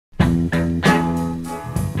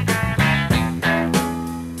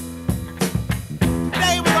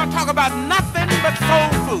about nothing but soul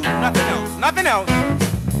food, nothing else, nothing else.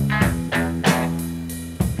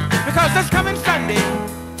 Because this coming Sunday,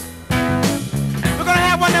 we're gonna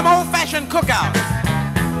have one of them old-fashioned cookouts.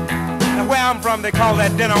 And where I'm from, they call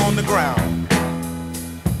that dinner on the ground.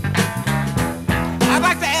 I'd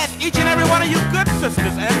like to ask each and every one of you good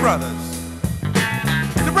sisters and brothers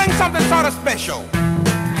to bring something sort of special.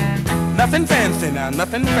 Nothing fancy now,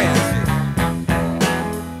 nothing fancy.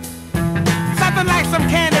 Something like some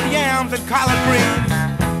candied yams and collard greens,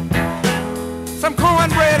 some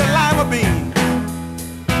cornbread and lima beans,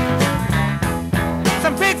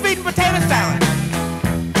 some pig feet and potato salad.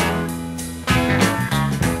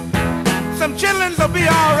 Some chitlins will be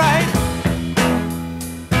all right,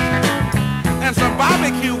 and some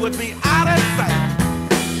barbecue would be out of sight.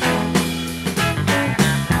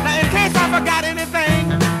 Now, in case I forgot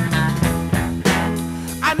anything,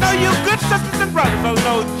 I know you good sisters and brothers will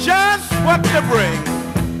know just what to bring.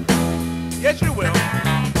 Yes, you will.